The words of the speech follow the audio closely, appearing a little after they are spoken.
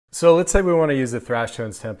So let's say we want to use the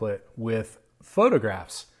ThrashTones template with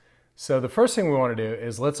photographs. So the first thing we want to do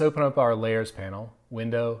is let's open up our layers panel,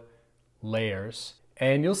 window, layers,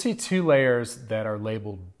 and you'll see two layers that are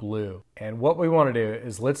labeled blue. And what we want to do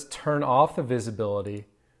is let's turn off the visibility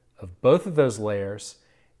of both of those layers,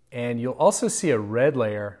 and you'll also see a red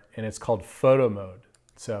layer, and it's called photo mode.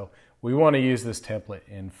 So we want to use this template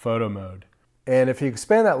in photo mode. And if you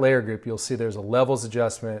expand that layer group, you'll see there's a levels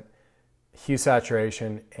adjustment, hue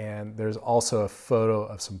saturation, and there's also a photo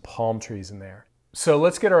of some palm trees in there. So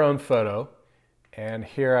let's get our own photo. And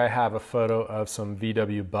here I have a photo of some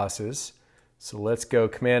VW buses. So let's go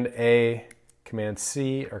Command A, Command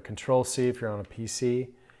C, or Control C if you're on a PC.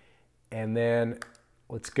 And then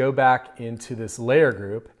let's go back into this layer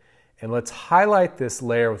group and let's highlight this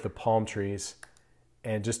layer with the palm trees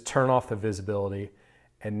and just turn off the visibility.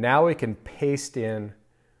 And now we can paste in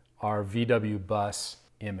our VW bus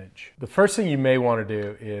image. The first thing you may want to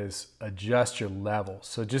do is adjust your level.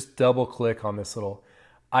 So just double click on this little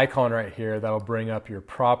icon right here. That'll bring up your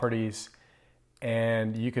properties,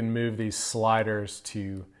 and you can move these sliders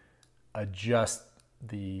to adjust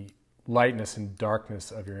the lightness and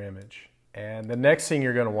darkness of your image. And the next thing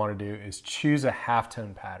you're going to want to do is choose a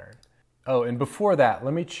halftone pattern. Oh, and before that,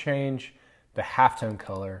 let me change the halftone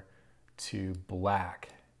color to black.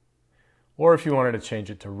 Or if you wanted to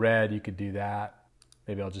change it to red, you could do that.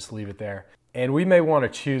 Maybe I'll just leave it there. And we may want to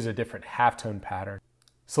choose a different halftone pattern.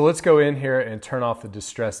 So let's go in here and turn off the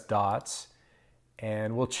distressed dots.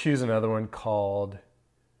 And we'll choose another one called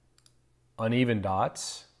uneven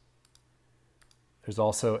dots. There's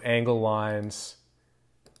also angle lines,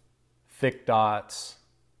 thick dots,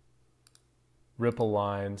 ripple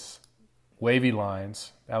lines, wavy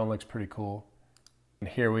lines. That one looks pretty cool. And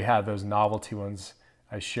here we have those novelty ones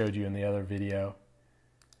I showed you in the other video.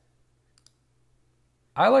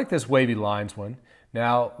 I like this wavy lines one.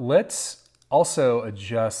 Now let's also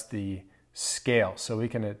adjust the scale. So we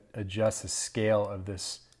can adjust the scale of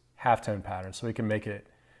this halftone pattern. So we can make it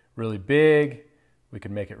really big, we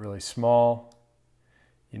can make it really small.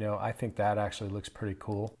 You know, I think that actually looks pretty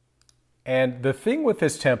cool. And the thing with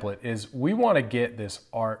this template is we want to get this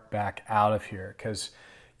art back out of here because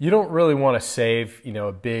you don't really want to save, you know,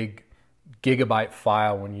 a big gigabyte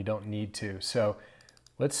file when you don't need to. So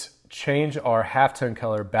let's change our halftone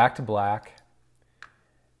color back to black,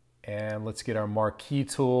 and let's get our marquee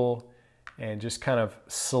tool and just kind of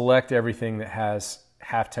select everything that has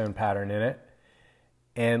halftone pattern in it.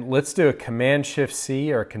 And let's do a Command Shift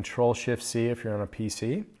C or Control Shift C if you're on a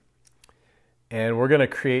PC. And we're going to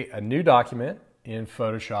create a new document in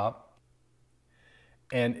Photoshop,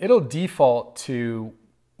 and it'll default to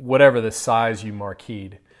whatever the size you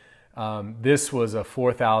marqueed. This was a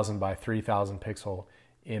 4,000 by 3,000 pixel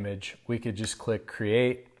image. We could just click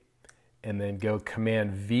Create and then go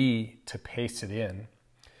Command V to paste it in.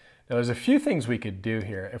 Now there's a few things we could do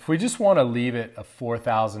here. If we just want to leave it a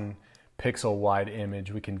 4,000 pixel wide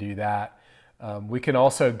image, we can do that. We can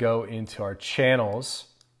also go into our channels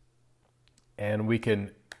and we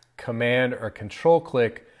can Command or Control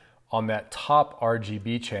click on that top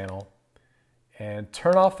RGB channel and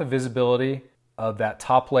turn off the visibility of that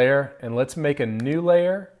top layer, and let's make a new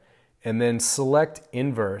layer and then select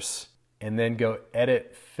inverse and then go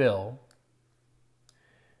edit fill,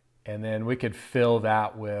 and then we could fill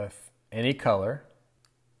that with any color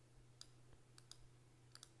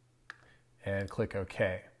and click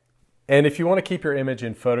OK. And if you want to keep your image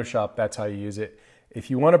in Photoshop, that's how you use it. If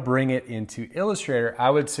you want to bring it into Illustrator, I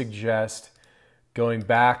would suggest going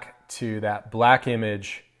back to that black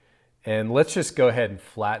image, and let's just go ahead and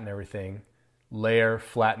flatten everything. Layer,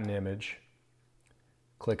 flatten image.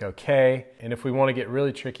 Click OK. And if we want to get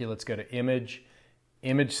really tricky, let's go to Image,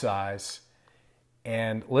 Image Size,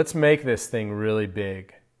 and let's make this thing really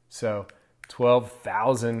big. So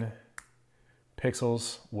 12,000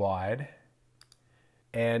 pixels wide.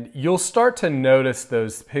 And you'll start to notice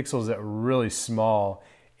those pixels that were really small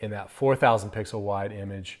in that 4,000 pixel wide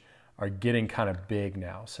image are getting kind of big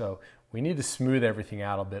now. So we need to smooth everything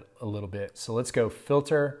out a little bit. So let's go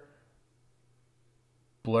Filter,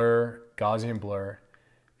 Blur, Gaussian Blur.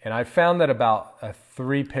 And I found that about a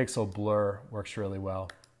 3 pixel blur works really well.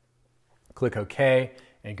 Click OK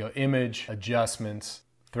and go Image, Adjustments,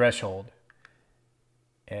 Threshold.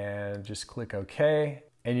 And just click OK.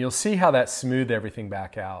 And you'll see how that smoothed everything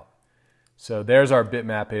back out. So there's our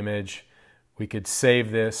bitmap image. We could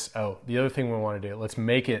save this. Oh, the other thing we want to do, let's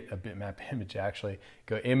make it a bitmap image actually.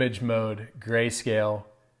 Go Image Mode, Grayscale.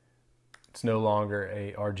 It's no longer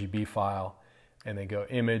a RGB file. And then go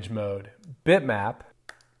Image Mode, Bitmap.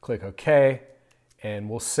 Click OK. And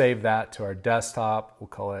we'll save that to our desktop. We'll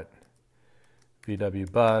call it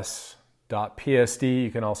vwbus.psd.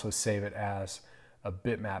 You can also save it as a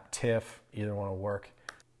bitmap TIFF, either one will work.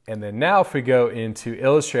 And then now if we go into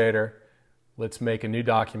Illustrator, let's make a new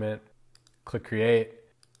document, click create,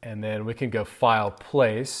 and then we can go file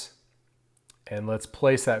place, and let's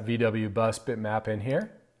place that VW bus bitmap in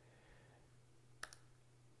here.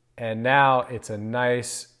 And now it's a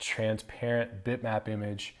nice transparent bitmap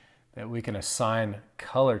image that we can assign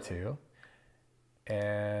color to.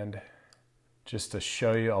 And just to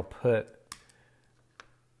show you, I'll put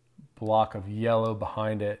a block of yellow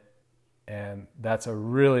behind it. And that's a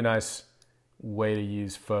really nice way to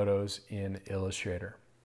use photos in Illustrator.